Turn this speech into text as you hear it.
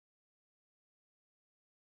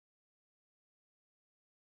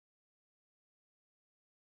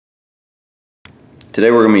Today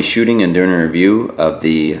we're going to be shooting and doing a review of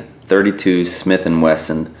the 32 Smith &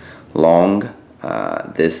 Wesson long.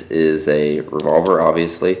 This is a revolver,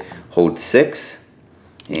 obviously, holds 6,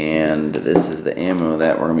 and this is the ammo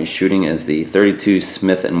that we're going to be shooting is the 32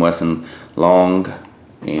 Smith & Wesson long,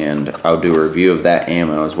 and I'll do a review of that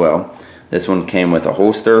ammo as well. This one came with a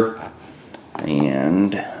holster,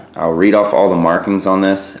 and I'll read off all the markings on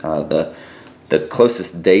this. The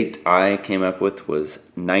closest date I came up with was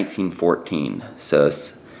 1914. So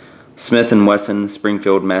Smith & Wesson,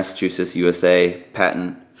 Springfield, Massachusetts, USA,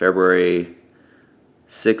 patent February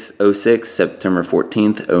 6, 06, September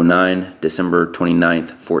 14th, 09, December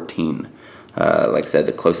 29th, 14. Like I said,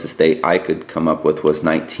 the closest date I could come up with was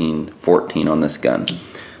 1914 on this gun. It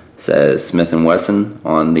says Smith & Wesson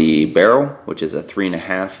on the barrel, which is a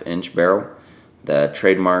 3.5-inch barrel. The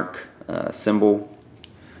trademark symbol.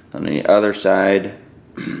 On the other side,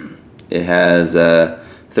 it has a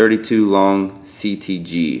 32 long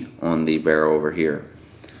CTG on the barrel over here.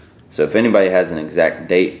 So if anybody has an exact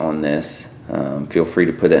date on this, feel free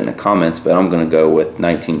to put it in the comments, but I'm going to go with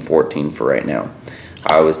 1914 for right now.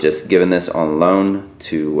 I was just given this on loan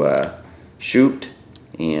to shoot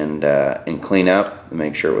and clean up to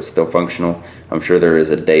make sure it was still functional. I'm sure there is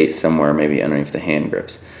a date somewhere, maybe underneath the hand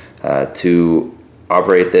grips. To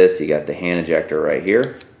operate this, you got the hand ejector right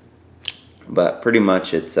here. But pretty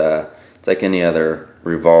much it's like any other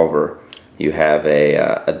revolver. You have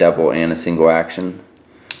a double and a single action,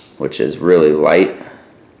 which is really light,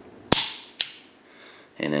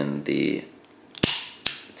 and then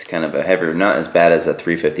it's kind of a heavier, not as bad as a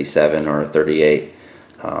 357 or a 38.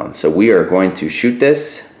 So we are going to shoot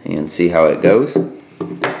this and see how it goes.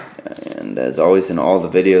 And as always in all the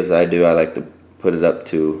videos I do, I like to put it up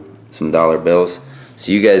to some dollar bills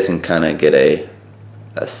so you guys can kind of get a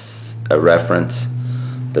reference.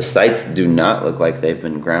 The sights do not look like they've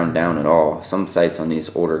been ground down at all. Some sights on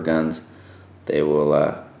these older guns, they'll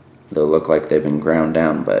look like they've been ground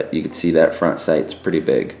down, but you can see that front sight's pretty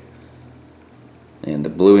big. And the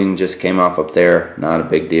bluing just came off up there, not a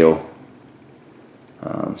big deal.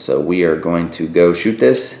 So we are going to go shoot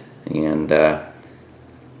this, and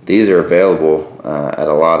these are available at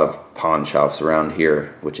a lot of pawn shops around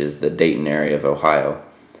here, which is the Dayton area of Ohio.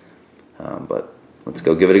 But let's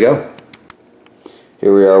go give it a go.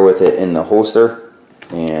 Here we are with it in the holster,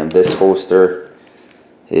 and this holster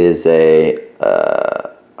is a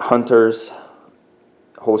Hunter's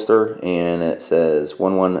holster, and it says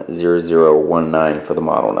 110019 for the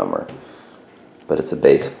model number. But it's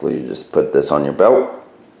basically you just put this on your belt,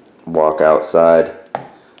 walk outside,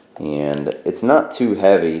 and it's not too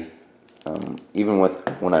heavy. Even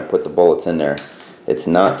when I put the bullets in there, it's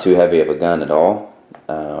not too heavy of a gun at all.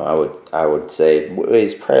 I would say it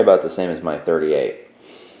weighs probably about the same as my 38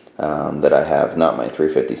 that I have, not my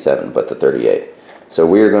 357, but the 38. So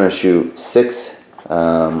we are going to shoot 6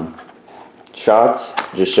 shots,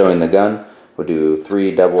 just showing the gun. We'll do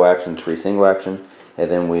 3 double action, 3 single action,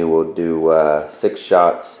 and then we will do 6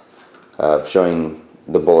 shots of showing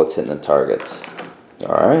the bullets hitting the targets.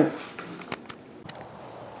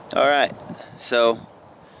 Alright, so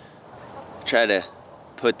try to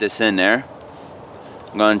put this in there.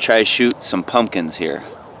 I'm going to try to shoot some pumpkins here.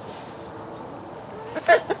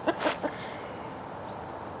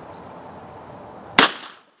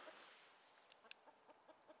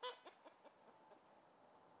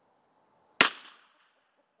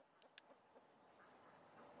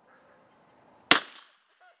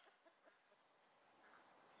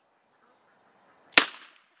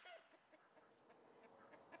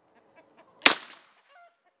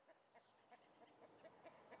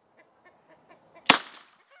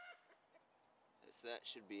 So that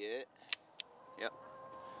should be it. Yep.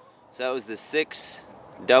 So that was the 6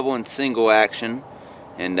 double and single action,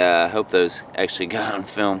 and I hope those actually got on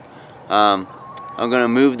film. I'm going to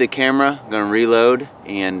move the camera, I'm going to reload,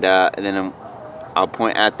 and then I'll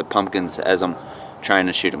point at the pumpkins as I'm trying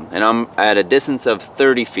to shoot them. And I'm at a distance of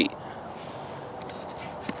 30 feet.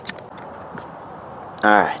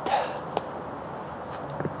 Alright.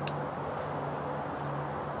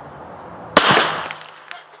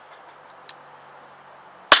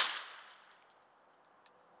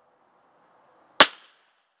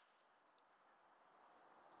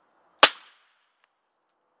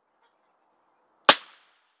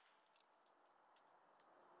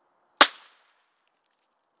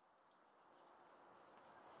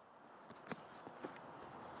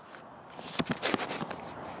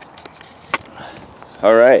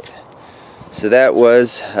 Alright, so that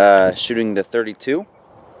was shooting the 32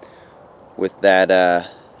 with that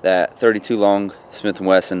 32 long Smith &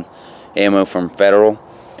 Wesson ammo from Federal.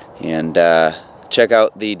 And check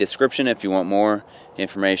out the description if you want more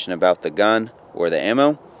information about the gun or the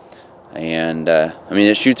ammo. And I mean,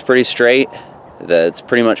 it shoots pretty straight. It's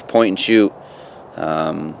pretty much point and shoot.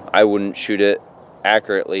 I wouldn't shoot it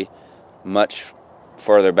accurately much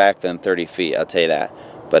farther back than 30 feet, I'll tell you that.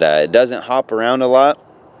 But it doesn't hop around a lot.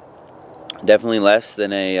 Definitely less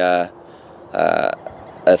than a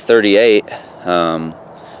 38. It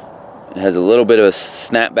has a little bit of a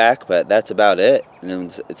snapback, but that's about it.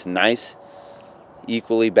 And it's a nice,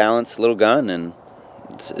 equally balanced little gun, and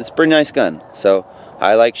it's a pretty nice gun. So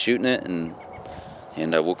I like shooting it, and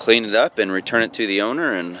we'll clean it up and return it to the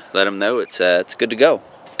owner and let him know it's good to go.